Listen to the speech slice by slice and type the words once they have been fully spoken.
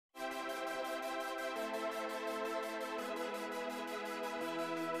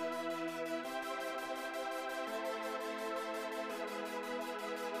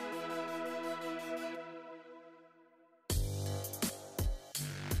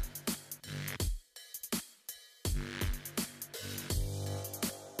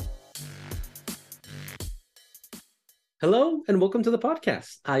Hello and welcome to the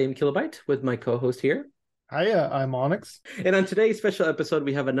podcast. I am Kilobyte with my co-host here. Hiya, I'm Onyx. And on today's special episode,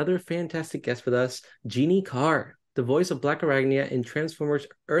 we have another fantastic guest with us, Jeanne Carr, the voice of Blackarachnia in Transformers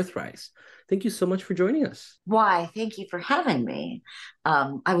Earthrise. Thank you so much for joining us. Why, thank you for having me.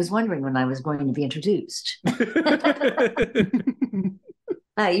 I was wondering when I was going to be introduced.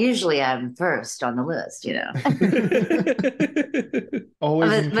 Usually I'm first on the list,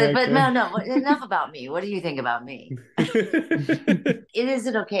 Always in but character. no, enough about me. What do you think about me? Is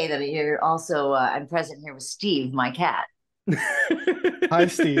it okay that you're also, I'm present here with Steve, my cat? Hi,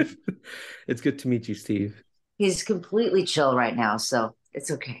 Steve. It's good to meet you, Steve. He's completely chill right now, so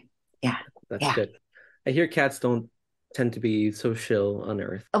it's okay. Yeah. That's good. I hear cats don't tend to be so chill on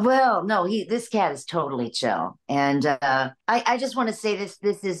Earth. Well, no, this cat is totally chill. And I just want to say this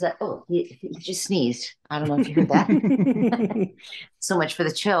is he just sneezed. I don't know if you heard that. So much for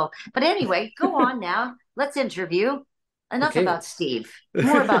the chill. But anyway, go on now. Let's interview. Enough about Steve.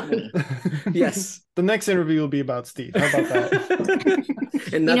 More about me. Yes. The next interview will be about Steve. How about that?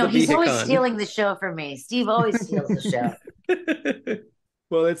 And not he's always stealing the show from me. Steve always steals the show.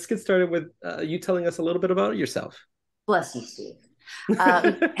 Well, let's get started with you telling us a little bit about yourself. Bless you, Steve.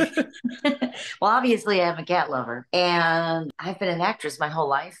 Well, obviously, I'm a cat lover, and I've been an actress my whole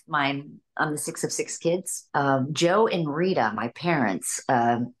life. I'm the sixth of six kids. Joe and Rita, my parents,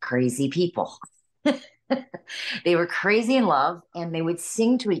 crazy people. They were crazy in love, and they would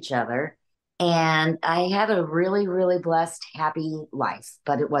sing to each other. And I had a really, really blessed, happy life,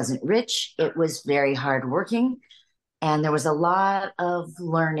 but it wasn't rich. It was very hardworking. And there was a lot of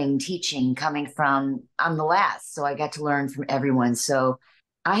learning, teaching coming from, I'm the last, so I got to learn from everyone. So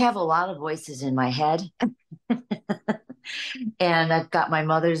I have a lot of voices in my head. And I've got my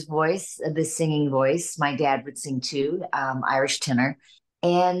mother's voice, the singing voice. My dad would sing too, Irish tenor.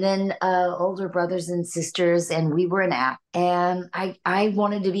 And then older brothers and sisters, and we were an act. And I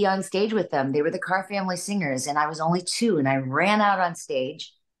wanted to be on stage with them. They were the Carr family singers, and I was only 2, and I ran out on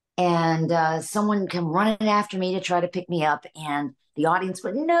stage. And someone came running after me to try to pick me up. And the audience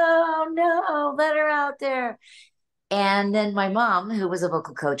went, no, let her out there. And then my mom, who was a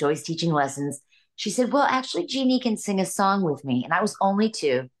vocal coach, always teaching lessons, she said, well, actually, Jeanne can sing a song with me. And I was only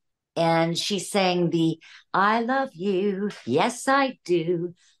 2. And she sang the I love you. Yes, I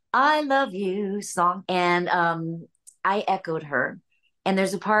do. I love you song. And I echoed her. And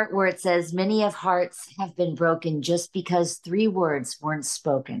there's a part where it says, many of hearts have been broken just because 3 words weren't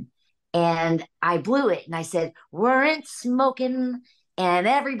spoken. And I blew it and I said, weren't smoking. And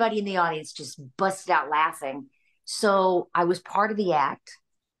everybody in the audience just busted out laughing. So I was part of the act,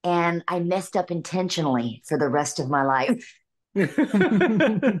 and I messed up intentionally for the rest of my life.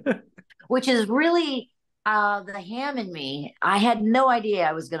 Which is really the ham in me. I had no idea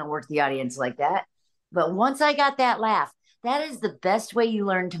I was going to work the audience like that. But once I got that laugh, that is the best way you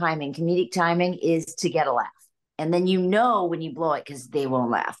learn timing. Comedic timing is to get a laugh. And then you know when you blow it because they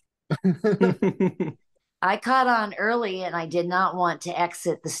won't laugh. I caught on early, and I did not want to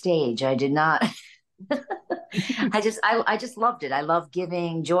exit the stage. I did not. I just loved it. I love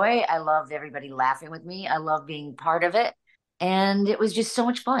giving joy. I loved everybody laughing with me. I love being part of it. And it was just so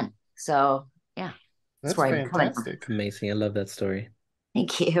much fun. So, yeah. That's fantastic. Amazing. I love that story.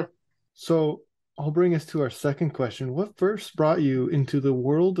 Thank you. So I'll bring us to our second question. What first brought you into the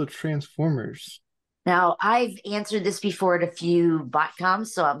world of Transformers? Now, I've answered this before at a few botcoms,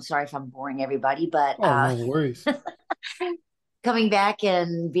 so I'm sorry if I'm boring everybody, but no worries. Coming back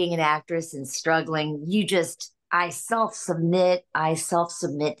and being an actress and struggling, I self-submit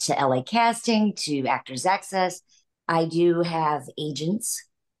to LA Casting, to Actors Access. I do have agents.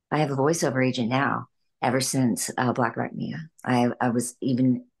 I have a voiceover agent now, ever since Blackarachnia. I was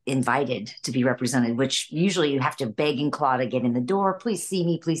even invited to be represented, which usually you have to beg and claw to get in the door. Please see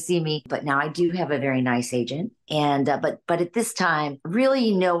me, please see me. But now I do have a very nice agent. And but at this time,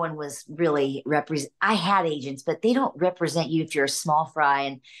 really no one was really I had agents, but they don't represent you if you're a small fry.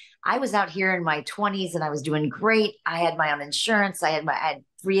 And I was out here in my 20s and I was doing great. I had my own insurance. I had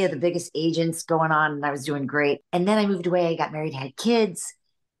 3 of the biggest agents going on, and I was doing great. And then I moved away. I got married, had kids.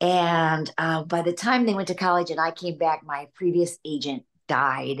 And by the time they went to college and I came back, my previous agent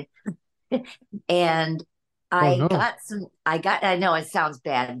died. And I know it sounds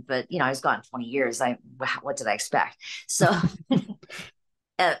bad, but I was gone 20 years. What did I expect? So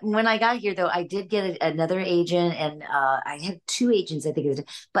when I got here, though, I did get another agent, and I had 2 agents, I think,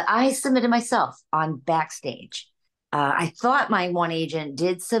 but I submitted myself on Backstage. I thought my one agent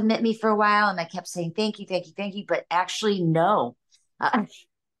did submit me for a while, and I kept saying, thank you, thank you, thank you. But actually, no.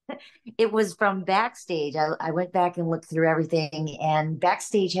 It was from Backstage. I went back and looked through everything, and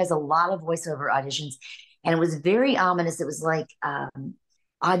Backstage has a lot of voiceover auditions. and it was very ominous. It was like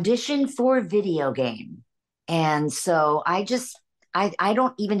audition for video game. And so I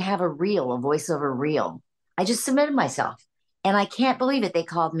don't even have a reel, a voiceover reel. I just submitted myself. And I can't believe it. They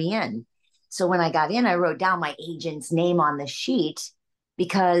called me in. So when I got in, I wrote down my agent's name on the sheet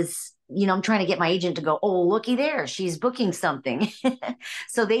because, I'm trying to get my agent to go, oh, looky there, she's booking something.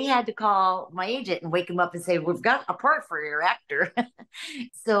 So they had to call my agent and wake him up and say, we've got a part for your actor.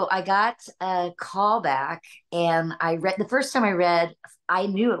 So I got a call back, and I read the first time I read, I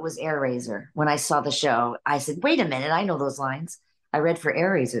knew it was Air Razor. When I saw the show, I said, wait a minute, I know those lines. I read for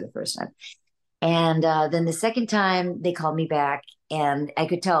Air Razor the first time. And then the second time they called me back, and I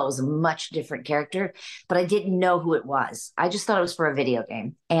could tell it was a much different character, but I didn't know who it was. I just thought it was for a video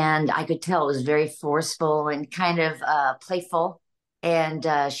game. And I could tell it was very forceful and kind of playful. And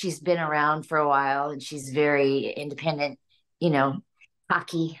she's been around for a while, and she's very independent,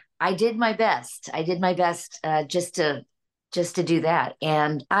 cocky. I did my best. Just to do that.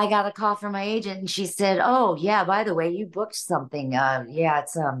 And I got a call from my agent, and she said, oh yeah, by the way, you booked something. Yeah,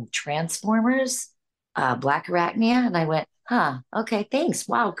 it's Transformers, Blackarachnia. And I went, huh, okay, thanks.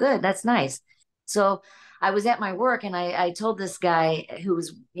 Wow, good. That's nice. So I was at my work, and I told this guy who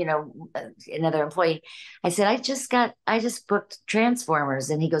was, another employee, I said, I just booked Transformers.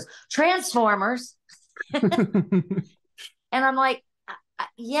 And he goes, Transformers? And I'm like,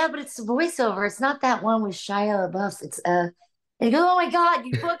 yeah, but it's a voiceover. It's not that one with Shia LaBeouf. It's and he goes, oh my God,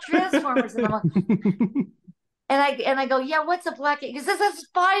 you booked Transformers. And I'm like, and I go, yeah, what's a black? He goes, this is a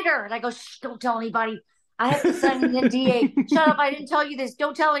spider. And I go, shh, don't tell anybody. I have to sign an NDA. Shut up, I didn't tell you this.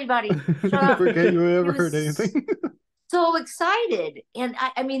 Don't tell anybody. Shut up. Forget you ever heard anything. So excited. And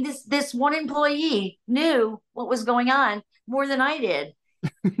I mean, this one employee knew what was going on more than I did.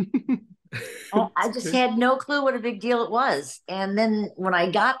 I just had no clue what a big deal it was. And then when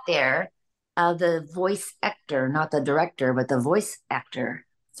I got there, the voice actor, not the director, but the voice actor,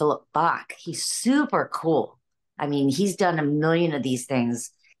 Philip Bach, he's super cool. I mean, he's done a million of these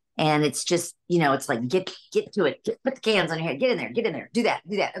things. And it's just, it's like, get to it. Put the cans on your head. Get in there. Do that.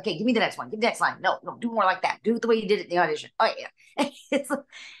 Okay, give me the next one. Give me the next line. No, do more like that. Do it the way you did it in the audition. Oh, yeah.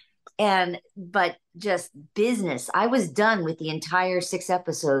 But just business. I was done with the entire 6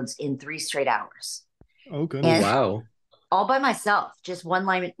 episodes in 3 straight hours. Oh, goodness. Wow. All by myself, just one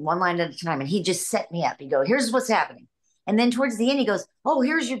line at a time. And he just set me up. He goes, here's what's happening. And then towards the end, he goes, oh,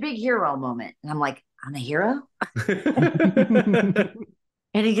 here's your big hero moment. And I'm like, I'm a hero?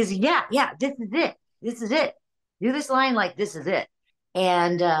 And he goes, yeah, this is it. Do this line like this is it.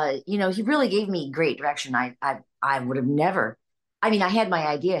 And, he really gave me great direction. I would have never, I mean, I had my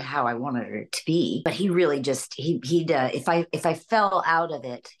idea how I wanted it to be, but he really just, if I fell out of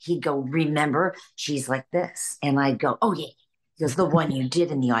it, he'd go, remember, she's like this. And I'd go, oh yeah. He goes, the one you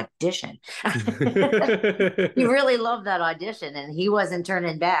did in the audition. He really loved that audition, and he wasn't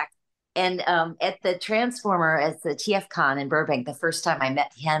turning back. And at the Transformer, at the TF Con in Burbank, the first time I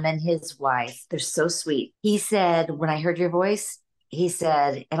met him and his wife, they're so sweet. He said, when I heard your voice, he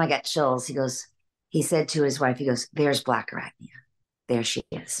said, and I got chills. He said to his wife, he goes, there's Blackarachnia. There she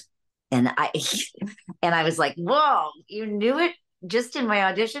is. And I was like, whoa, you knew it just in my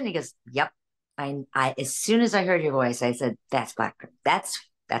audition? He goes, yep. I as soon as I heard your voice, I said, that's Black. That's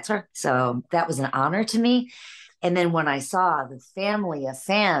her. So that was an honor to me. And then when I saw the family of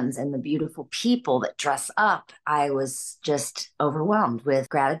fans and the beautiful people that dress up, I was just overwhelmed with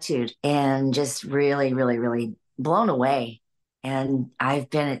gratitude and just really, really, really blown away. And I've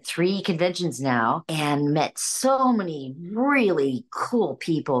been at 3 conventions now and met so many really cool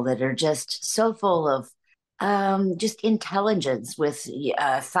people that are just so full of just intelligence with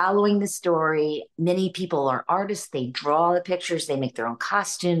following the story. Many people are artists. They draw the pictures. They make their own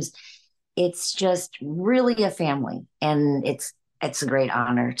costumes. It's just really a family, and it's a great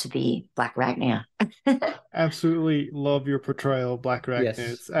honor to be Blackarachnia. Absolutely love your portrayal of Blackarachnia. Yes.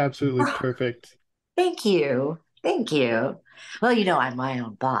 It's absolutely perfect. Thank you. Well, I'm my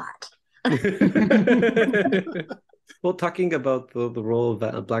own bot. Well, talking about the role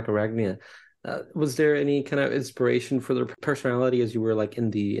of Blackarachnia, was there any kind of inspiration for their personality as you were like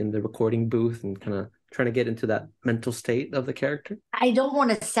in the recording booth and kind of trying to get into that mental state of the character? I don't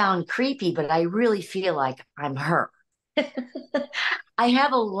want to sound creepy, but I really feel like I'm her. I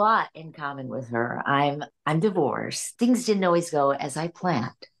have a lot in common with her. I'm divorced. Things didn't always go as I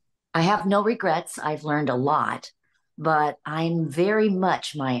planned. I have no regrets. I've learned a lot, but I'm very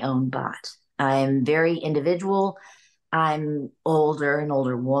much my own bot. I'm very individual. I'm an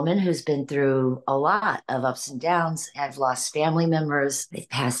older woman who's been through a lot of ups and downs. I've lost family members. They've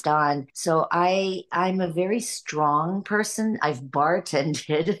passed on. So I'm a very strong person. I've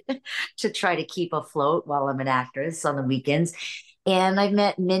bartended to try to keep afloat while I'm an actress on the weekends. And I've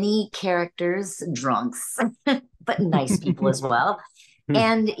met many characters, drunks, but nice people as well.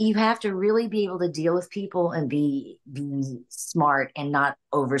 And you have to really be able to deal with people and be smart and not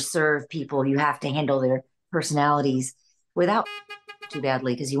overserve people. You have to handle their personalities without too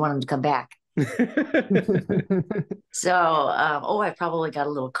badly because you want them to come back. So, I probably got a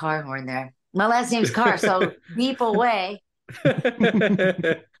little car horn there. My last name's Carr, so beep away.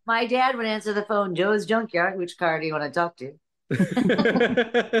 My dad would answer the phone, Joe's Junkyard. Which car do you want to talk to?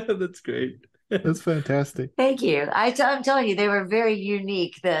 That's great. That's fantastic. Thank you. I'm telling you, they were very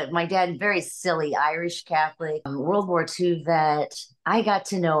unique. My dad, very silly Irish Catholic, World War II vet. I got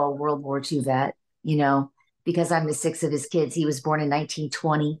to know a World War II vet, because I'm the sixth of his kids. He was born in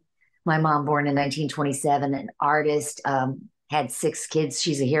 1920. My mom born in 1927, an artist, had 6 kids.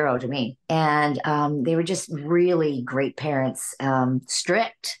 She's a hero to me. And they were just really great parents.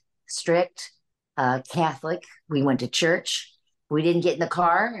 Strict, Catholic. We went to church. We didn't get in the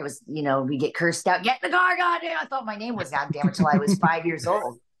car. It was, we get cursed out. Get in the car, goddamn. I thought my name was goddamn until I was 5 years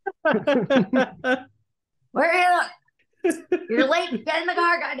old. Where are you? You're late. Get in the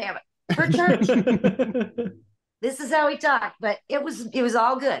car, goddamn it. For church. This is how we talk. But it was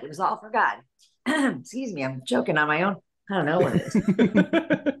all good. It was all for God. Excuse me. I'm joking on my own. I don't know what it is.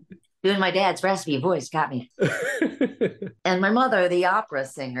 Doing my dad's raspy voice got me. And my mother, the opera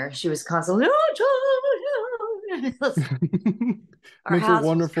singer, she was constantly, our Makes house a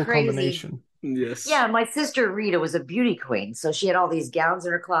wonderful was crazy. Combination. Yes. Yeah, my sister Rita was a beauty queen. So she had all these gowns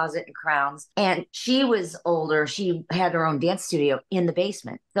in her closet and crowns. And she was older. She had her own dance studio in the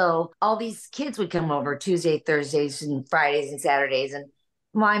basement. So all these kids would come over Tuesday, Thursdays, and Fridays and Saturdays. And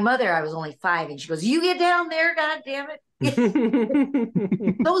my mother, I was only 5, and she goes, "You get down there, God damn it."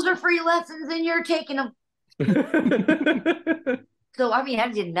 Those are free lessons and you're taking them. So, I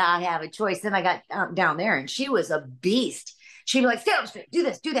did not have a choice. Then I got down there and she was a beast. She'd be like, "Stand up straight, do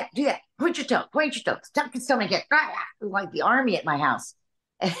this, do that, do that. Point your toes, tuck your stomach in." It was like the army at my house.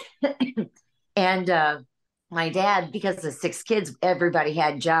 And my dad, because of 6 kids, everybody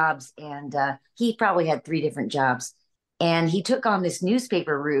had jobs. And he probably had 3 different jobs. And he took on this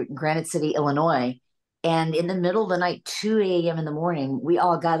newspaper route in Granite City, Illinois. And in the middle of the night, 2 a.m. in the morning, we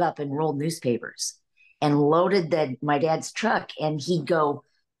all got up and rolled newspapers and loaded my dad's truck. And he'd go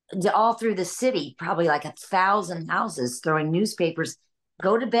all through the city, probably like 1,000 houses, throwing newspapers,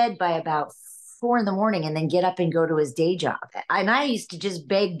 go to bed by about 4 in the morning, and then get up and go to his day job. And I used to just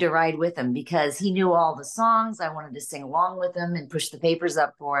beg to ride with him because he knew all the songs. I wanted to sing along with him and push the papers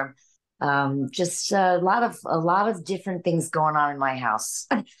up for him. Just a lot of different things going on in my house.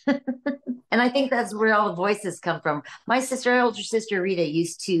 And I think that's where all the voices come from. My older sister Rita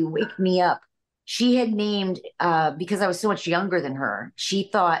used to wake me up. She had named, because I was so much younger than her, she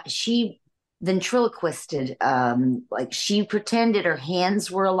thought she ventriloquisted, like she pretended her hands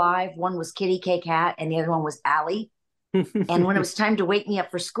were alive. One was Kitty K Cat and the other one was Allie. And when it was time to wake me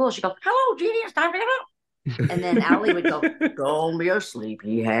up for school, she'd go, "Hello, Jeannie, it's time to get up." And then Allie would go, "Don't be a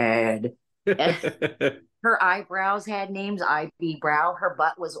sleepyhead." Her eyebrows had names, Ivy Brow. Her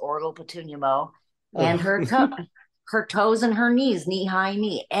butt was Orgle Petunia Mo. And her toes and her knees, knee high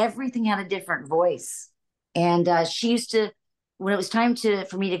knee. Everything had a different voice. And she used to, when it was time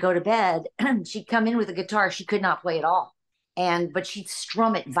for me to go to bed, she'd come in with a guitar. She could not play at all. But she'd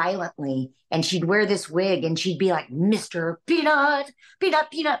strum it violently, and she'd wear this wig, and she'd be like, "Mr. Peanut, Peanut,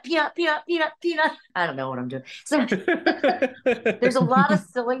 Peanut, Peanut, Peanut, Peanut, Peanut." I don't know what I'm doing. So there's a lot of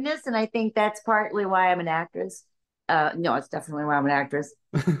silliness, and I think that's partly why I'm an actress. No, it's definitely why I'm an actress.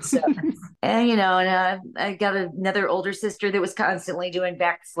 So, and I got another older sister that was constantly doing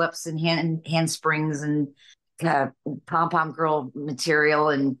backflips and handsprings and pom-pom girl material,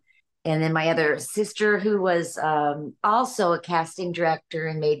 and then my other sister who was also a casting director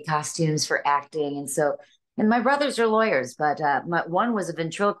and made costumes for acting. And my brothers are lawyers, but one was a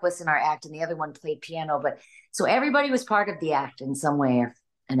ventriloquist in our act and the other one played piano. But so everybody was part of the act in some way or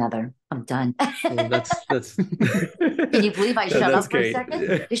another. I'm done. Well, that's Can you believe I shut up for great. a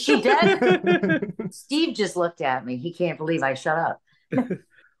second? Is she dead? Steve just looked at me. He can't believe I shut up.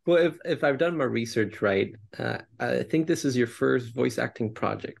 Well, if I've done my research right, I think this is your first voice acting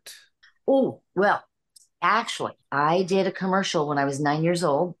project. Oh, well, actually, I did a commercial when I was 9 years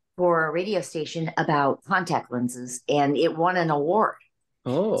old for a radio station about contact lenses, and it won an award.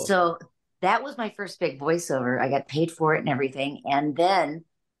 Oh. So that was my first big voiceover. I got paid for it and everything. And then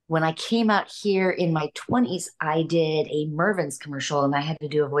when I came out here in my 20s, I did a Mervin's commercial and I had to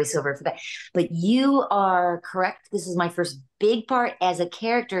do a voiceover for that. But you are correct. This is my first big part as a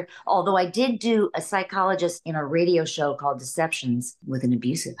character, although I did do a psychologist in a radio show called Deceptions with an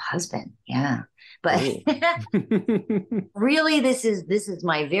abusive husband. Yeah. But really, this is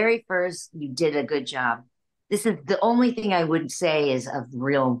my very first. You did a good job. This is the only thing I would say is of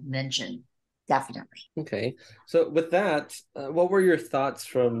real mention. Definitely. Okay. So with that, what were your thoughts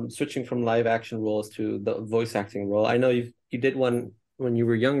from switching from live action roles to the voice acting role? I know you did one when you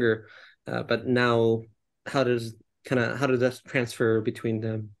were younger, but now how does that transfer between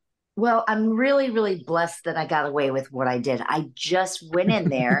them? Well, I'm really, really blessed that I got away with what I did. I just went in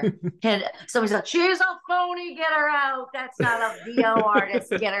there and somebody said, she's a phony, get her out. That's not a VO artist,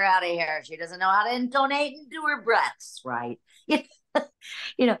 get her out of here. She doesn't know how to intonate and do her breaths right.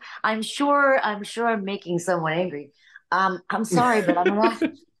 You know, I'm sure I'm making someone angry. I'm sorry, but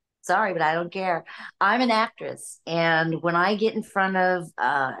sorry, but I don't care. I'm an actress, and when I get in front of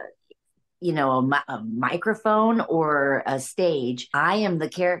a microphone or a stage, I am the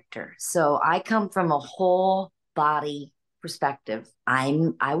character. So I come from a whole body perspective. I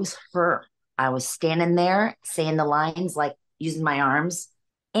was her. I was standing there saying the lines, like using my arms.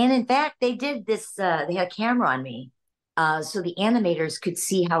 And in fact, they did this, they had a camera on me. So the animators could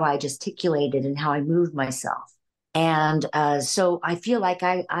see how I gesticulated and how I moved myself. And so I feel like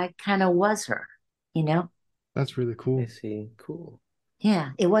I kind of was her, you know? That's really cool. I see. Cool. Yeah,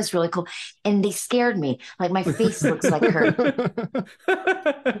 it was really cool. And they scared me. Like my face looks like her.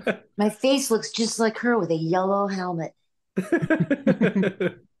 My face looks just like her with a yellow helmet.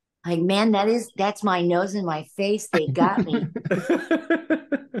 Like, man, that's my nose and my face. They got me.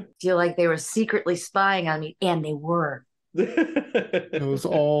 Feel like they were secretly spying on me, and they were. It was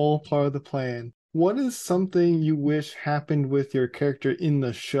all part of the plan. What is something you wish happened with your character in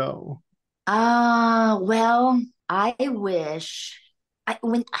the show? Well, I wish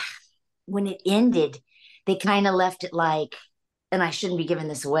when it ended, they kind of left it like, and I shouldn't be giving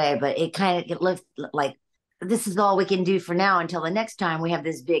this away, but it left like, this is all we can do for now until the next time we have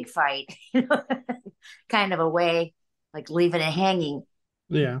this big fight, kind of a way, like leaving it hanging.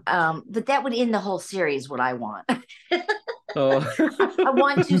 Yeah. But that would end the whole series, what I want. Oh. I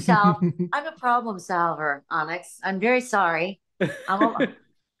want to solve. I'm a problem solver, Onyx. I'm very sorry. No,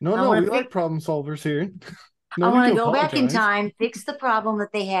 we like problem solvers here. I want to go back in time, fix the problem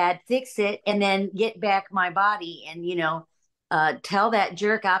that they had, fix it, and then get back my body and, tell that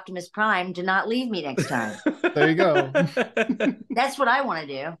jerk Optimus Prime to not leave me next time. There you go. That's what I want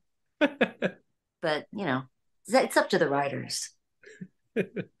to do. But, it's up to the writers.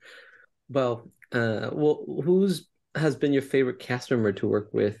 Well, who's has been your favorite cast member to work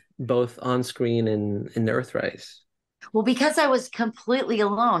with, both on screen and in Earthrise? Well, because I was completely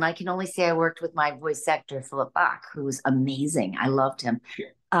alone, I can only say I worked with my voice actor, Philip Bach, who was amazing. I loved him.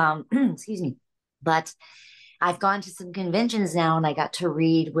 Excuse me. But I've gone to some conventions now, and I got to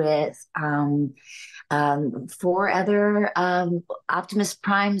read with 4 other Optimus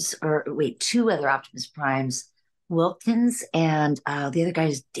Primes, two other Optimus Primes, Wilkins, and the other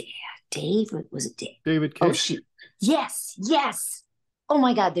guy's Dave. Was it Dave? David Kish? Oh, shoot. Yes. Oh,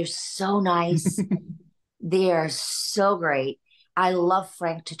 my God. They're so nice. They are so great. I love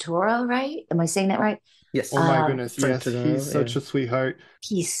Frank Totoro, right? Am I saying that right? Yes. Oh, my goodness. Yes, Totoro, he's such a sweetheart.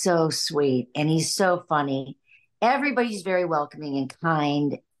 He's so sweet, and he's so funny. Everybody's very welcoming and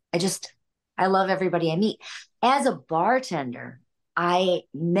kind. I love everybody I meet. As a bartender, I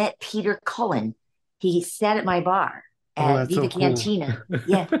met Peter Cullen. He sat at my bar at Viva Cantina.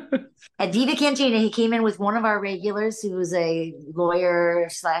 Yeah. At Viva Cantina, he came in with one of our regulars who was a lawyer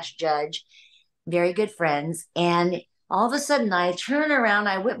 / judge, very good friends. And all of a sudden I turn around,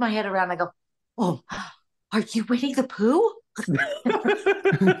 I whip my head around, I go, "Oh, are you Winnie the Pooh?"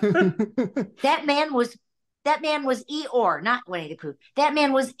 That man was Eeyore, not Winnie the Pooh. That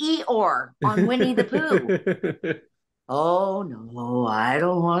man was Eeyore on Winnie the Pooh. Oh, no, I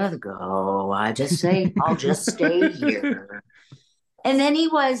don't want to go. I'll just stay here. And then he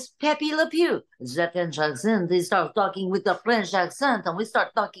was Pepe Le Pew. The French accent. They start talking with the French accent, and we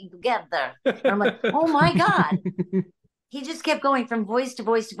start talking together. And I'm like, oh my God. He just kept going from voice to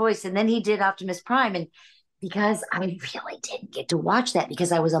voice to voice. And then he did Optimus Prime. And because I really didn't get to watch that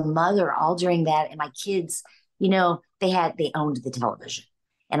because I was a mother all during that. And my kids, they owned the television.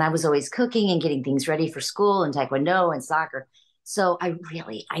 And I was always cooking and getting things ready for school and taekwondo and soccer. So I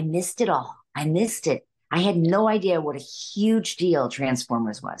missed it all. I missed it. I had no idea what a huge deal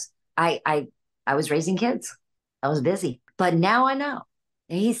Transformers was. I was raising kids. I was busy. But now I know.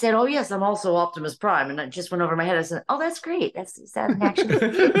 And he said, "Oh yes, I'm also Optimus Prime." And it just went over my head. I said, "Oh, that's great. Is that an action?"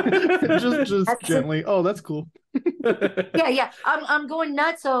 Just gently. Oh, that's cool. Yeah. I'm going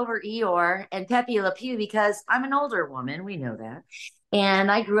nuts over Eeyore and Pepe Le Pew because I'm an older woman. We know that. And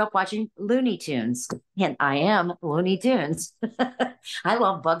I grew up watching Looney Tunes, and I am Looney Tunes. I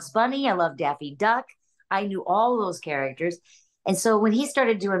love Bugs Bunny. I love Daffy Duck. I knew all those characters. And so when he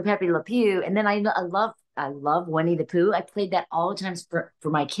started doing Pepe Le Pew, and then I love Winnie the Pooh. I played that all the times for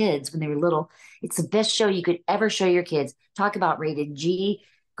my kids when they were little. It's the best show you could ever show your kids. Talk about rated G,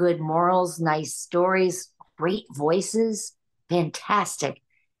 good morals, nice stories, great voices, fantastic,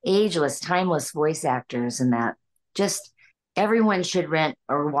 ageless, timeless voice actors, and that. Just everyone should rent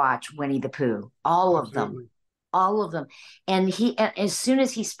or watch Winnie the Pooh. All of them. Absolutely. All of them. And as soon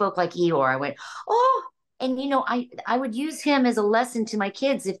as he spoke like Eeyore, I went, "Oh." And I would use him as a lesson to my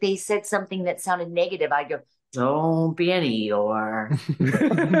kids if they said something that sounded negative. I'd go, "Don't be an Eeyore.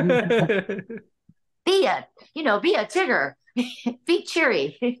 Be a Tigger. Be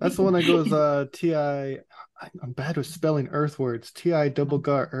cheery." That's the one that goes T-I. I'm bad with spelling Earth words. T-I double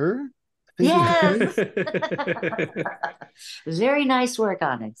gar I think Yes. is Very nice work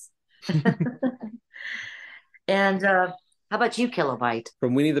on it. And how about you, Kilobyte?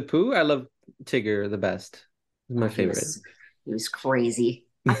 From Winnie the Pooh, I love Tigger the best. He's my Oh, favorite. He was crazy.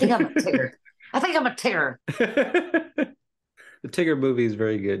 I think I'm a Tigger. I think I'm a Tigger. The Tigger movie is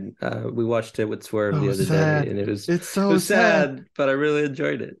very good. We watched it with Swerve the other sad. day, and It's it so was sad. sad, but I really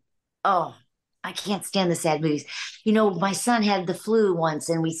enjoyed it. Oh, I can't stand the sad movies. My son had the flu once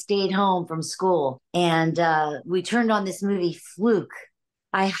and we stayed home from school and we turned on this movie, Fluke.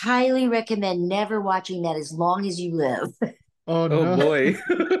 I highly recommend never watching that as long as you live. Oh Oh no. boy.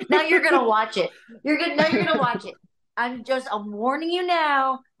 Now you're gonna watch it. You're gonna watch it. I'm warning you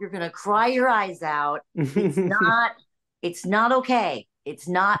now. You're gonna cry your eyes out. It's not okay. It's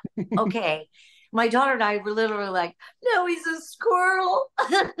not okay. My daughter and I were literally like, "No, he's a squirrel."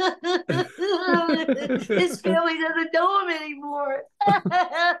 His family doesn't know him anymore.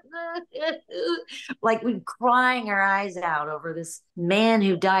 Like we crying our eyes out over this man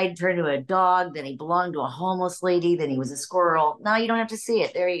who died, turned into a dog, then he belonged to a homeless lady, then he was a squirrel. No, you don't have to see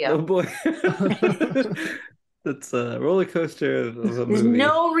it. There you Oh go. boy. That's a roller coaster of a There's movie.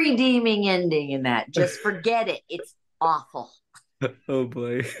 no redeeming ending in that. Just forget it. It's awful. Oh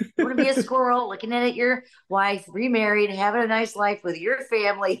boy. You want to be a squirrel, looking at your wife, remarried, having a nice life with your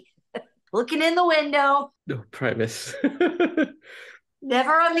family, looking in the window, No, Primus.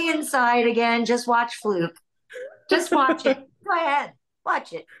 never on the inside again. Just watch Fluke. Just watch it. Go ahead,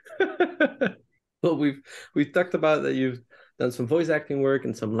 watch it. Well, we've talked about that you've done some voice acting work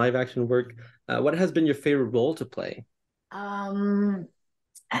and some live action work. What has been your favorite role to play? Oh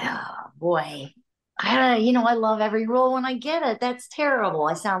boy. I love every role when I get it. That's terrible.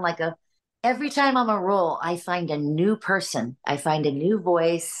 I sound like every time I'm a role, I find a new person. I find a new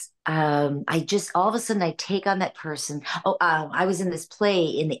voice. I just all of a sudden I take on that person. Oh, I was in this play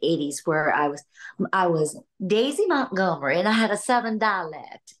in the 80s where I was Daisy Montgomery and I had a Southern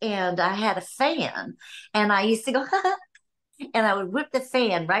dialect and I had a fan and I used to go and I would whip the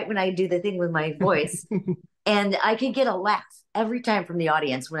fan right when I do the thing with my voice. And I could get a laugh every time from the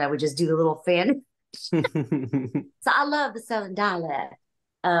audience when I would just do the little fan. So I love the Southern dialect.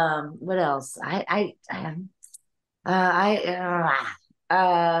 What else? I had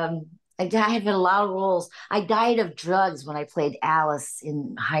a lot of roles. I died of drugs when I played Alice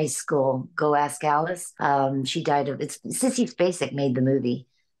in high school. Go ask Alice. She died of it's Sissy Spacek made the movie,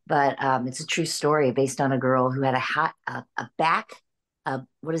 but it's a true story based on a girl who had a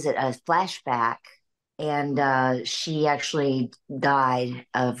flashback, and she actually died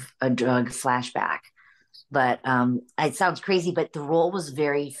of a drug flashback. But it sounds crazy, but the role was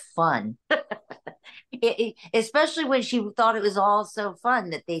very fun. Especially when she thought it was all so fun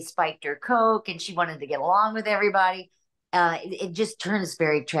that they spiked her coke and she wanted to get along with everybody. It just turns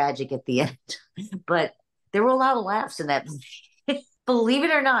very tragic at the end. But there were a lot of laughs in that, believe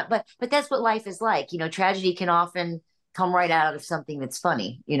it or not. But that's what life is like. Tragedy can often come right out of something that's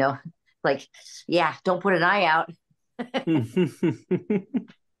funny. Like, yeah, don't put an eye out.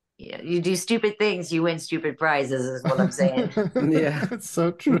 Yeah, you do stupid things, you win stupid prizes, is what I'm saying. Yeah. It's so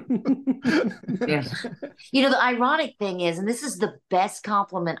true. Yeah. The ironic thing is, and this is the best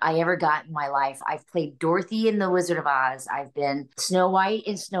compliment I ever got in my life. I've played Dorothy in The Wizard of Oz. I've been Snow White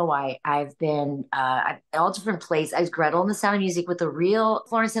in Snow White. I've been all different plays. I was Gretel in The Sound of Music with the real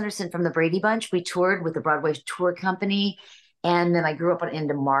Florence Henderson from the Brady Bunch. We toured with the Broadway tour company. And then I grew up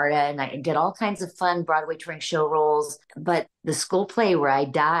into Marta and I did all kinds of fun Broadway touring show roles. But the school play where I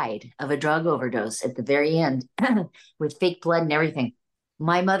died of a drug overdose at the very end with fake blood and everything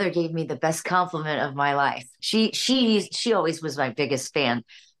my mother gave me the best compliment of my life. She always was my biggest fan,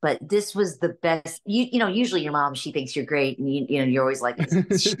 but this was the best. You know, usually your mom, she thinks you're great, and you know, you're always like,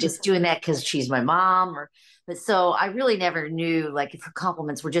 is she just doing that because she's my mom, or. But so I really never knew like if her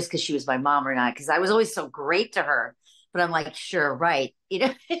compliments were just because she was my mom or not, because I was always so great to her. But I'm like, sure, right, you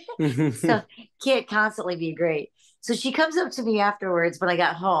know. So can't constantly be great. So she comes up to me afterwards when I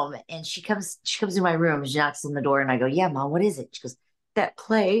got home, and she comes in my room, she knocks on the door, and I go, yeah, Mom, what is it? She goes, that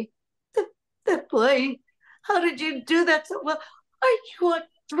play, that, that play. How did you do that so well? Are you on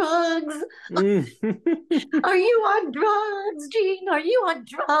drugs? Are you on drugs, Jeanne? Are you on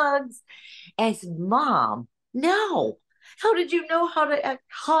drugs? And I said, Mom, no. How did you know how to act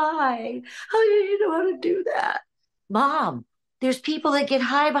high? How did you know how to do that? Mom, there's people that get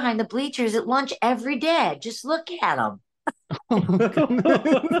high behind the bleachers at lunch every day. Just look at them.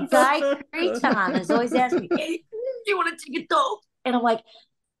 Guy Creighton is always asking me, hey, do you want to take a dope? And I'm like,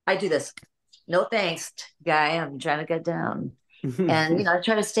 I do this. No thanks, guy. I'm trying to get down. And, you know, I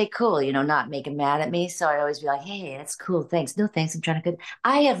try to stay cool, you know, not make him mad at me. So I always be like, hey, that's cool. Thanks. No, thanks. I'm trying to get.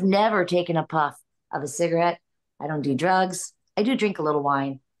 I have never taken a puff of a cigarette. I don't do drugs. I do drink a little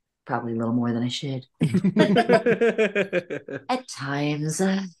wine, probably a little more than I should at times.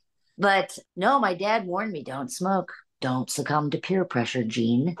 But no, my dad warned me, don't smoke. Don't succumb to peer pressure,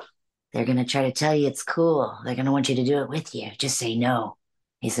 Jeanne. They're going to try to tell you it's cool. They're going to want you to do it with you. Just say no.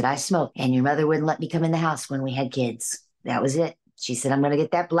 He said, I smoke, and your mother wouldn't let me come in the house when we had kids. That was it. She said, I'm going to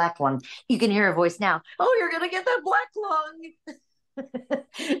get that black one. You can hear her voice now. Oh, you're going to get that black lung.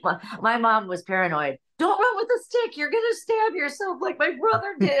 my mom was paranoid. Don't run with the stick. You're going to stab yourself like my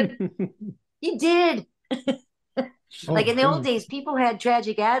brother did. He did. Like in the old days, people had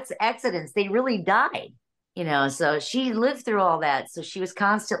tragic accidents. They really died, you know, so she lived through all that. So she was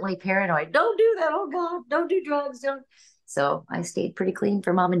constantly paranoid. Don't do that. Oh God, don't do drugs. Don't. So I stayed pretty clean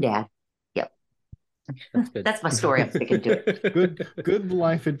for mom and dad. Yep. That's my story. I'm sticking to it. Good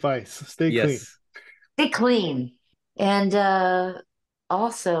life advice. Stay clean. Stay clean. And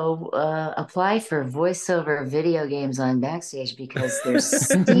also apply for voiceover video games on Backstage, because they're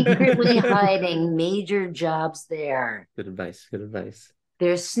secretly hiding major jobs there. Good advice. Good advice.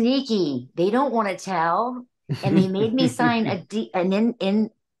 They're sneaky. They don't want to tell. And they made me sign an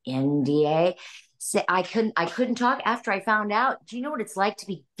NDA. Say I couldn't talk after I found out. Do you know what it's like to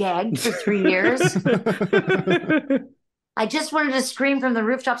be gagged for 3 years? I just wanted to scream from the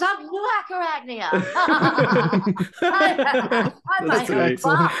rooftops, I'm Blackarachnia. I'm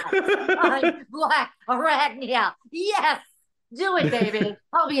Blackarachnia. Yes, do it, baby.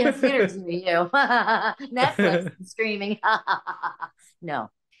 I'll be in theaters near you. Netflix streaming. No.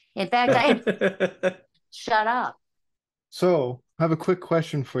 In fact, shut up. So I have a quick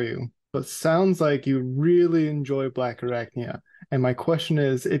question for you. It sounds like you really enjoy Blackarachnia. And my question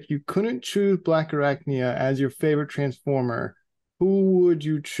is, if you couldn't choose Blackarachnia as your favorite Transformer, who would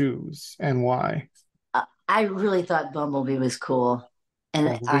you choose and why? I really thought Bumblebee was cool.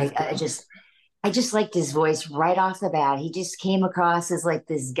 And I just liked his voice right off the bat. He just came across as like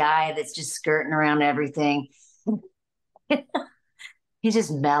this guy that's just skirting around everything. He's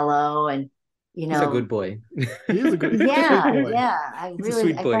just mellow, and you know, he's a good boy. He is a good boy. Yeah. He's a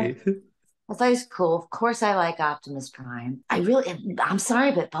sweet boy. I thought he was cool. Of course, I like Optimus Prime. I'm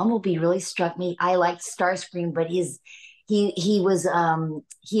sorry, but Bumblebee really struck me. I liked Starscream, but he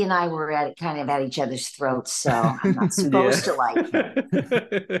and I were at each other's throats, so I'm not supposed to like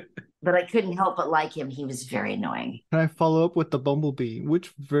him. But I couldn't help but like him. He was very annoying. Can I follow up with the Bumblebee?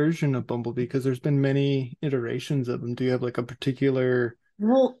 Which version of Bumblebee? Because there's been many iterations of them. Do you have like a particular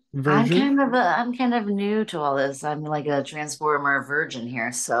version? I'm kind of new to all this. I'm like a Transformer virgin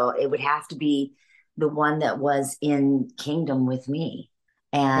here, so it would have to be the one that was in Kingdom with me.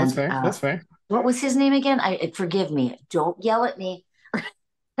 And that's fair. What was his name again? Forgive me. Don't yell at me.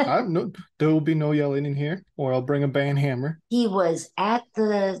 No, there will be no yelling in here, or I'll bring a band hammer. He was at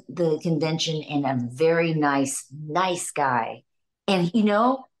the convention, and a very nice guy. And you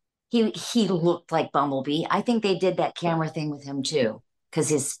know, he looked like Bumblebee. I think they did that camera thing with him too, because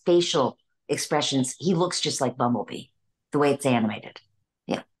his facial expressions, he looks just like Bumblebee, the way it's animated.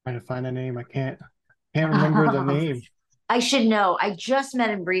 Yeah. Trying to find a name. I can't remember the name. I should know. I just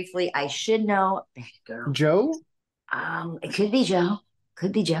met him briefly. I should know. Girl. Joe? It could be Joe.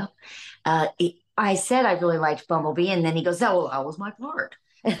 Could be Joe. I said I really liked Bumblebee, and then he goes, "Oh, well, that was my part."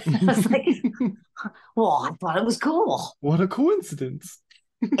 I was like, "Well, I thought it was cool." What a coincidence!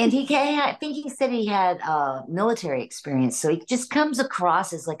 And I think he said he had military experience, so he just comes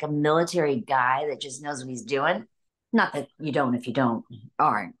across as like a military guy that just knows what he's doing. Not that you don't if you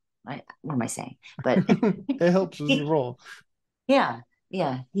aren't. What am I saying? But it helps with the role. Yeah.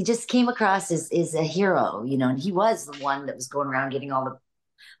 Yeah, he just came across as a hero, you know, and he was the one that was going around getting all the,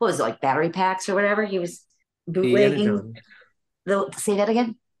 what was it, like battery packs or whatever? He was The bootlegging. Energon. Say that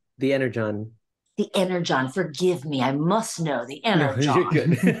again? The Energon. The Energon. Forgive me. I must know the No, you're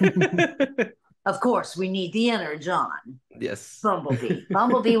Energon. good. Of course, we need the Energon. Yes. Bumblebee.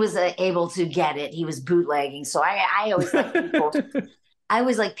 Bumblebee was able to get it. He was bootlegging. So I always like people. I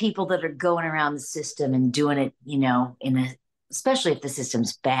always like people that are going around the system and doing it, you know, especially if the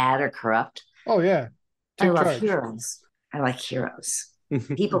system's bad or corrupt. Oh yeah. I Take love charge. heroes. I like heroes.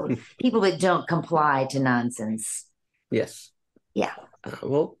 People that don't comply to nonsense. Yes. Yeah.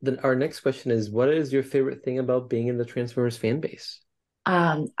 Well, then our next question is, what is your favorite thing about being in the Transformers fan base?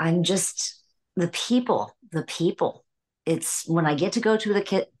 I'm just the people. It's when I get to go to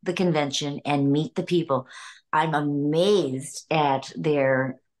the convention and meet the people, I'm amazed at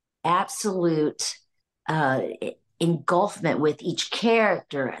their absolute uh, engulfment with each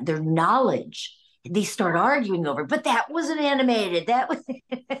character, their knowledge. They start arguing over, but that wasn't animated. That was.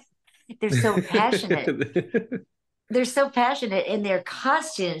 They're so passionate. They're so passionate in their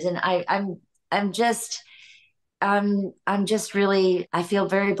costumes, and I'm just really, I feel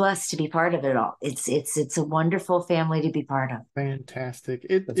very blessed to be part of it all. It's a wonderful family to be part of. Fantastic.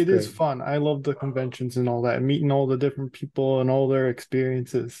 It That's is great. fun. I love the conventions and all that, meeting all the different people and all their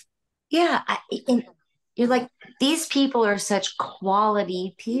experiences. Yeah, and you're like, these people are such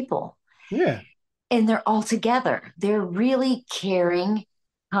quality people, Yeah. and they're all together. They're really caring,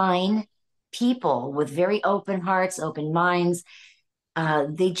 kind people with very open hearts, open minds.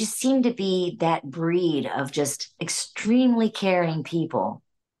 They just seem to be that breed of just extremely caring people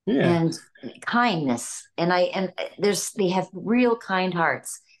Yeah. and kindness. And they have real kind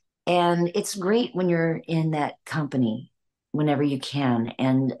hearts. And it's great when you're in that company whenever you can.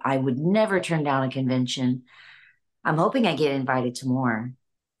 And I would never turn down a convention. I'm hoping I get invited to more.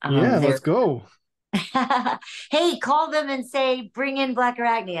 Yeah, let's They're go. Hey, call them and say, bring in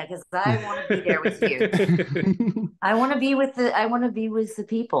Blackarachnia because I want to be there with you. I want to be with the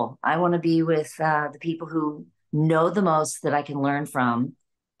people. I want to be with the people who know the most that I can learn from.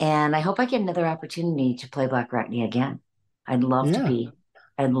 And I hope I get another opportunity to play Blackarachnia again. I'd love to Yeah. be.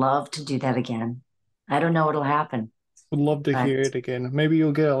 I'd love to do that again. I don't know what'll happen, Would love to but hear it again. Maybe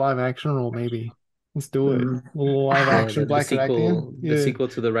you'll get a live action role, maybe. Let's do it. mm. A little live Yeah, action the Black Arachnia. the Yeah, sequel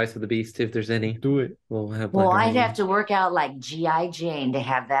to the Rise of the Beast, if there's let's any, do it. we'll have Well, Black I'd have Arachnia. to work out like G.I. Jane to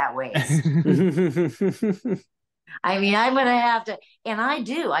have that waist. I mean, I'm gonna have to, and I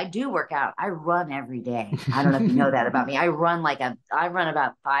do work out. I run every day. I don't know if you know that about me. I run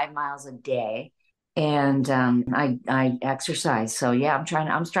about 5 miles a day, and I exercise. So yeah, I'm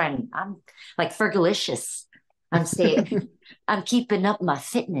like Fergalicious. I'm keeping up my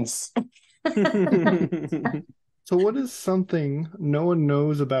fitness. So what is something no one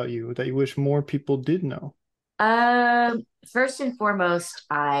knows about you that you wish more people did know? First and foremost,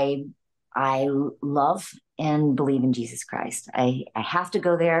 I love and believe in Jesus Christ. I have to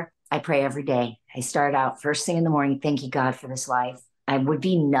go there. I pray every day. I start out first thing in the morning. Thank you, God, for this life. I would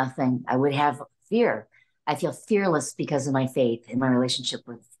be nothing. I would have fear. I feel fearless because of my faith and my relationship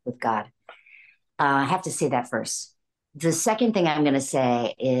with God. I have to say that first. The second thing I'm going to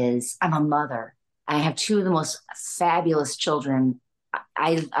say is I'm a mother. I have two of the most fabulous children.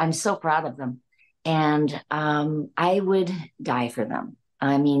 I'm so proud of them. And I would die for them.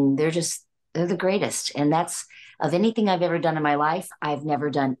 I mean, they're the greatest. And that's of anything I've ever done in my life, I've never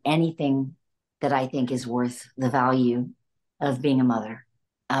done anything that I think is worth the value of being a mother.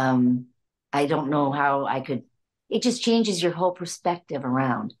 I don't know how I could, it just changes your whole perspective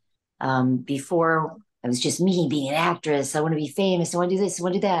around. Before it was just me being an actress. I want to be famous. I want to do this. I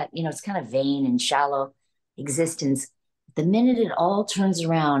want to do that. You know, it's kind of vain and shallow existence. The minute it all turns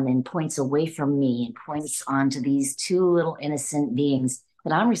around and points away from me and points onto these two little innocent beings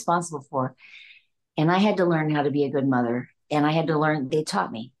that I'm responsible for. And I had to learn how to be a good mother. And I had to learn, they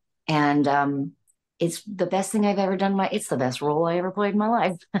taught me. And it's the best thing I've ever done. It's the best role I ever played in my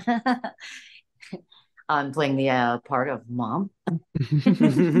life. I'm playing the part of mom.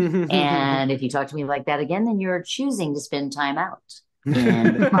 And if you talk to me like that again, then you're choosing to spend time out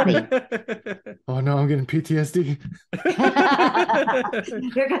in the potty. Oh no, I'm getting PTSD.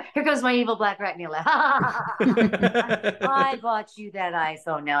 Here comes my evil Blackarachnia. I bought you that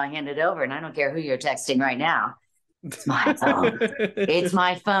iPhone. Now I hand it over, and I don't care who you're texting right now. It's my phone. It's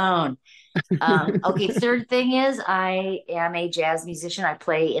my phone. Okay, third thing is I am a jazz musician. I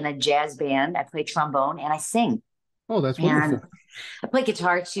play in a jazz band. I play trombone and I sing. Oh, that's And wonderful. I play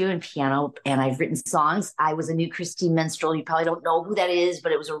guitar too and piano, and I've written songs. I was a New Christine Minstrel. You probably don't know who that is,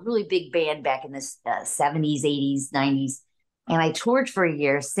 but it was a really big band back in the 70s, 80s, 90s. And I toured for a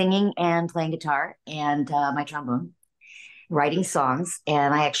year singing and playing guitar and my trombone, writing songs.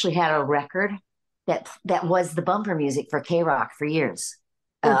 And I actually had a record that was the bumper music for K-Rock for years,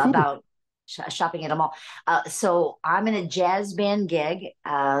 Oh, cool. about shopping at a mall. So I'm in a jazz band gig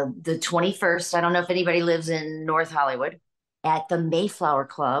the 21st. I don't know if anybody lives in North Hollywood, at the Mayflower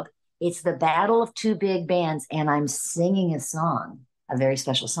Club. It's the battle of two big bands, and I'm singing a song, a very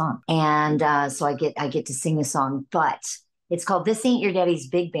special song. And so I get to sing a song, but it's called This Ain't Your Daddy's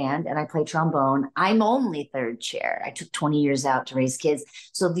Big Band, and I play trombone. I'm only third chair. I took 20 years out to raise kids.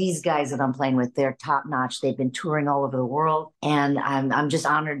 So these guys that I'm playing with, they're top notch. They've been touring all over the world, and I'm just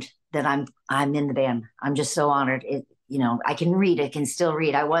honored that I'm in the band. I'm just so honored. I can read. I can still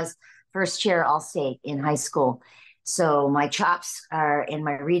read. I was first chair all state in high school. So my chops are and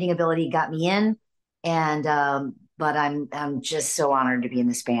my reading ability got me in, and but I'm just so honored to be in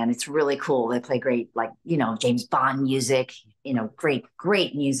this band. It's really cool. They play great, like James Bond music.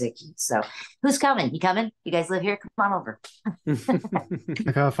 Great music. So who's coming? You coming? You guys live here? Come on over.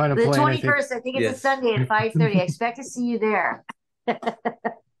 I gotta find a The plane. 21st. I think it's a Sunday at 5:30. I expect to see you there.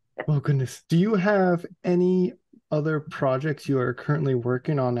 Oh goodness. Do you have any other projects you are currently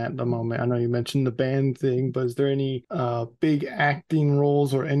working on at the moment? I know you mentioned the band thing, but is there any big acting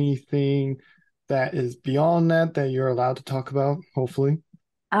roles or anything that is beyond that you're allowed to talk about, hopefully?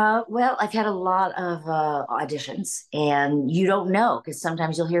 Well, I've had a lot of auditions, and you don't know because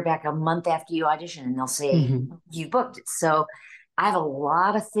sometimes you'll hear back a month after you audition and they'll say you booked it. So I have a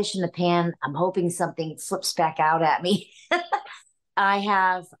lot of fish in the pan. I'm hoping something slips back out at me. I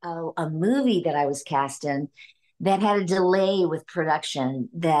have a movie that I was cast in that had a delay with production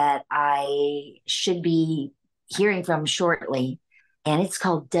that I should be hearing from shortly, and it's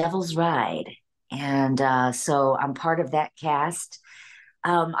called Devil's Ride. And so I'm part of that cast.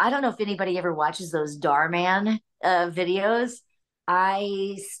 I don't know if anybody ever watches those Darman videos.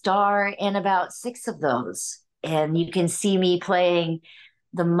 I star in about 6 of those, and you can see me playing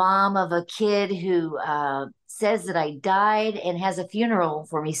the mom of a kid who says that I died and has a funeral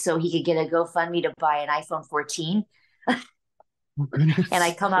for me so he could get a GoFundMe to buy an iPhone 14. Oh, goodness. And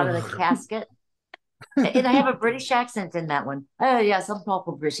I come out of the casket. And I have a British accent in that one. Oh, yes, I'm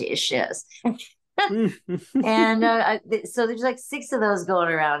proper British, yes. And so there's like 6 of those going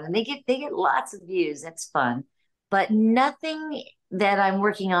around, and they get lots of views. That's fun, but nothing that I'm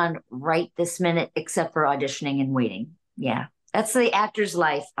working on right this minute except for auditioning and waiting. Yeah, that's the actor's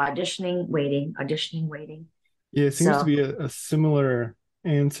life: auditioning, waiting, auditioning, waiting. Yeah, it seems to be a similar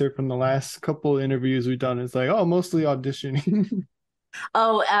answer from the last couple of interviews we've done. It's like, oh, mostly auditioning.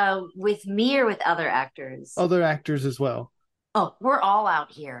 With me or with other actors? Other actors as well. Oh, we're all out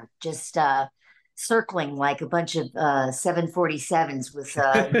here just circling like a bunch of 747s with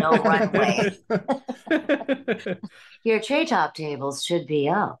no runway. Your tray top tables should be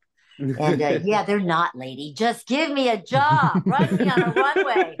up. And yeah, they're not, lady. Just give me a job. Run me on a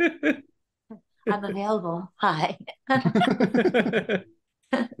runway. I'm available. Hi.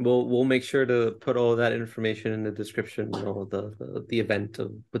 We'll make sure to put all that information in the description, the event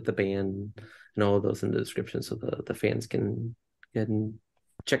with the band and all of those in the description, so the fans can get and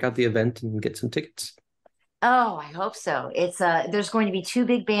check out the event and get some tickets. Oh, I hope so. It's there's going to be 2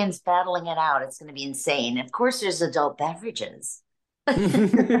 big bands battling it out. It's going to be insane. Of course, there's adult beverages. We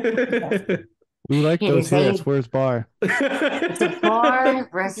like those here at Swerve's Bar. It's a bar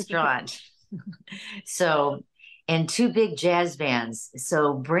restaurant. So, and 2 big jazz bands.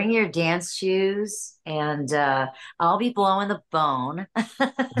 So bring your dance shoes, and I'll be blowing the bone.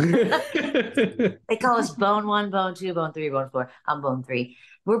 They call us Bone 1, Bone 2, Bone 3, Bone 4. I'm Bone 3.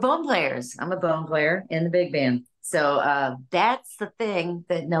 We're bone players. I'm a bone player in the big band. So that's the thing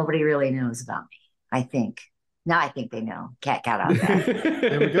that nobody really knows about me, I think. Now I think they know. Cat got out that.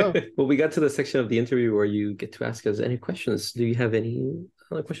 There we go. Well, we got to the section of the interview where you get to ask us any questions. Do you have any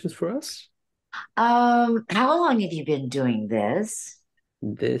other questions for us? How long have you been doing this?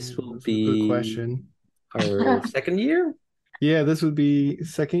 This will That's a be good question. Our second year. Yeah, this would be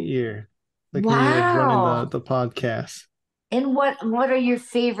second year. Year of Wow. running the podcast. And what are your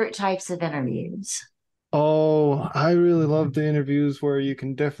favorite types of interviews? Oh, I really love the interviews where you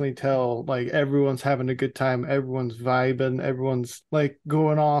can definitely tell like everyone's having a good time, everyone's vibing, everyone's like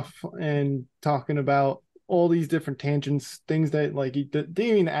going off and talking about all these different tangents, things that like you didn't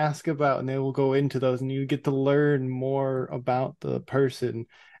even ask about, and they will go into those, and you get to learn more about the person,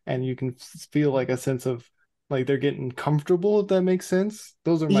 and you can feel like a sense of like they're getting comfortable, if that makes sense.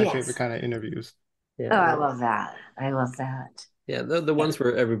 Those are my Yes. favorite kind of interviews. Oh, Yeah, I love that. I love that. yeah. The ones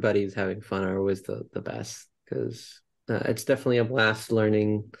where everybody's having fun are always the best, because it's definitely a blast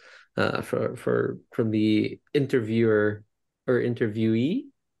learning from the interviewer or interviewee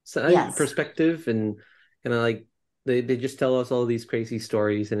Yes. perspective, and kind of like they just tell us all these crazy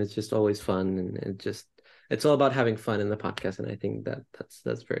stories, and it's just always fun, and it's all about having fun in the podcast, and I think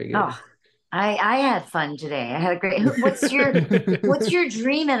that's very good. Oh, I had fun today. I had a great. What's your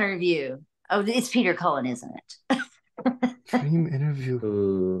dream interview? Oh, it's Peter Cullen, isn't it? Dream interview.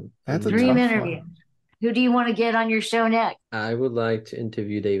 Ooh, That's a Dream tough interview. one. Who do you want to get on your show next? I would like to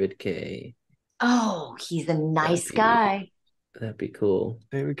interview David Kay. Oh, he's a That'd nice be guy. that'd be cool.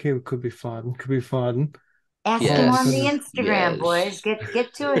 David K could be fun. Could be fun. Ask him Oh on the Yes, goodness. Instagram, boys. yes.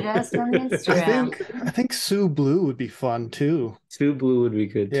 Get to it. Ask him on the I Instagram. think I think Sue Blue would be fun too. Two Blue would be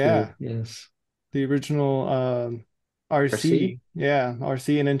good too. Yeah. Yes. The original RC? RC. Yeah,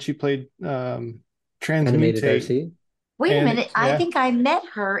 RC, and then she played Animated Transmutate. RC? Wait a And minute. I yeah. think I met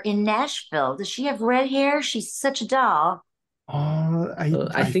her in Nashville. Does she have red hair? She's such a doll. I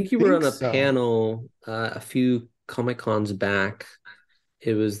I think you were on think a so. panel a few Comic Cons back.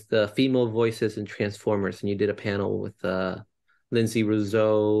 It was the female voices in Transformers, and you did a panel with Lindsay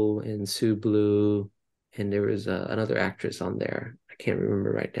Rousseau and Sue Blue, and there was another actress on there. I can't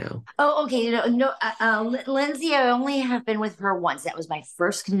remember right now. Oh, okay. No, Lindsay, I only have been with her once. That was my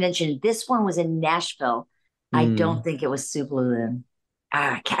first convention. This one was in Nashville. I don't Mm. think it was Subaru then.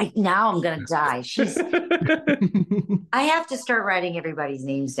 Now I'm gonna die. I have to start writing everybody's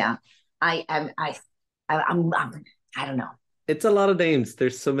names down. I, I'm, I'm I don't know. It's a lot of names.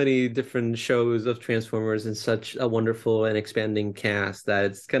 There's so many different shows of Transformers and such a wonderful and expanding cast that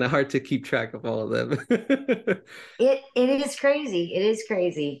it's kind of hard to keep track of all of them. It is crazy. It is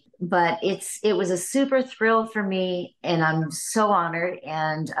crazy, but it was a super thrill for me, and I'm so honored.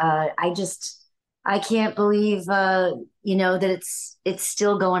 And I can't believe that it's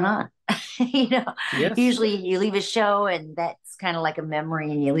still going on. You know, Yes. usually you leave a show and that's kind of like a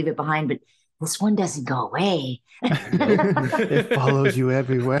memory and you leave it behind, but this one doesn't go away. Nope. It follows you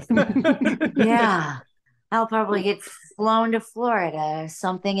everywhere. Yeah, I'll probably get flown to Florida or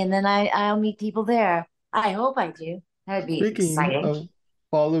something, and then I'll meet people there. I hope I do. That'd be Speaking exciting. of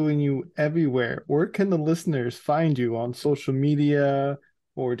following you everywhere, where can the listeners find you on social media,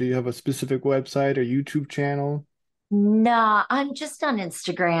 or do you have a specific website or YouTube channel? Nah, I'm just on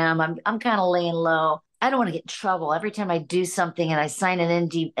Instagram. I'm kind of laying low. I don't want to get in trouble. Every time I do something and I sign an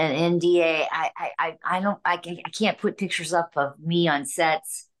NDA, I can't put pictures up of me on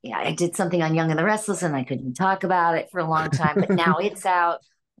sets. Yeah, I did something on Young and the Restless and I couldn't talk about it for a long time, but now it's out.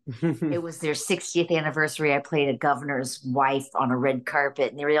 It was their 60th anniversary. I played a governor's wife on a red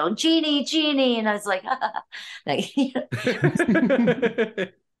carpet, and they were yelling, "Jeannie, Jeannie," and I was like, like,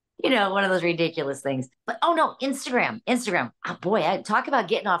 one of those ridiculous things. But oh no, Instagram. Oh boy, I talk about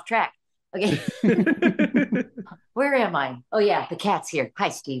getting off track. Okay, where am I? Oh yeah, the cat's here. Hi,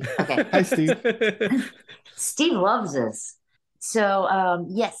 Steve. Okay, Hi, Steve. Steve loves this. So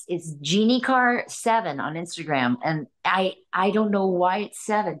yes, it's Jeanne Carr 7 on Instagram, and I don't know why it's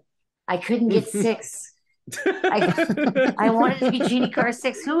 7. I couldn't get 6. I wanted to be Jeanne Carr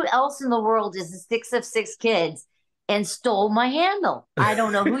 6. Who else in the world is the 6 of 6 kids and stole my handle? I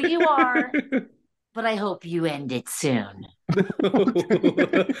don't know who you are, but I hope you end it soon.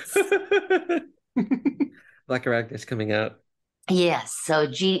 Blackarachnia is coming out. Yes, so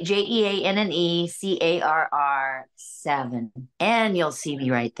JeanneCarr 7. And you'll see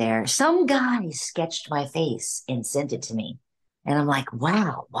me right there. Some guy sketched my face and sent it to me. And I'm like,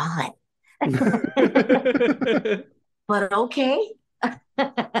 wow, why? But okay.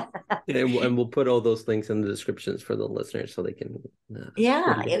 And we'll put all those links in the descriptions for the listeners so they can go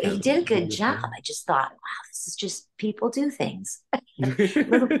Yeah, look he down did a good the job. channel. I just thought, wow, this is just people do things.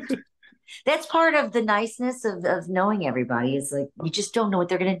 That's part of the niceness of knowing everybody. Is like you just don't know what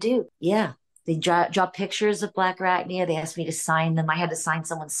they're gonna do. Yeah. They draw pictures of Blackarachnia. They asked me to sign them. I had to sign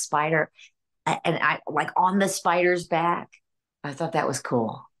someone's spider, and I like on the spider's back. I thought that was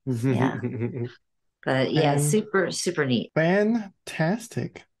cool. Yeah, but yeah, And super super neat.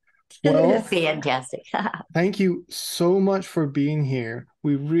 fantastic. Well, Fantastic. thank you so much for being here.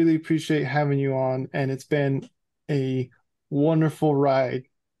 We really appreciate having you on, and it's been a wonderful ride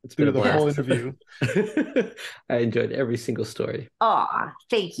It's been through a the whole blast. interview. I enjoyed every single story. Oh,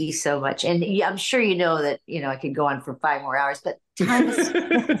 thank you so much. And yeah, I'm sure you know that, I could go on for 5 more hours, but time is.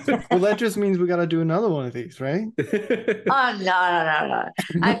 Well, that just means we got to do another one of these, right? Oh, no.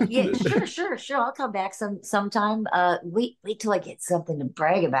 Yeah, sure. I'll come back sometime. Wait till I get something to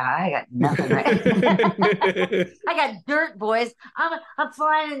brag about. I got nothing, right? I got dirt, boys. I'm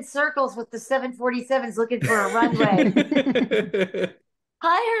flying in circles with the 747s looking for a runway.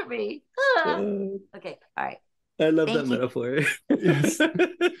 Hire me. Okay, all right. I love that Thank you. metaphor. Yes. How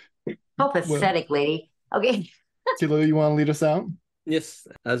Well, pathetic, lady. Okay. Tilo, you want to lead us out? Yes,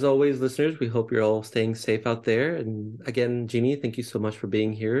 as always, listeners, we hope you're all staying safe out there. And again, Jeannie, thank you so much for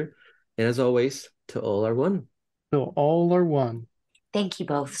being here. And as always, to all are one. So all are one. Thank you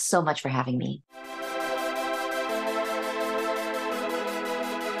both so much for having me.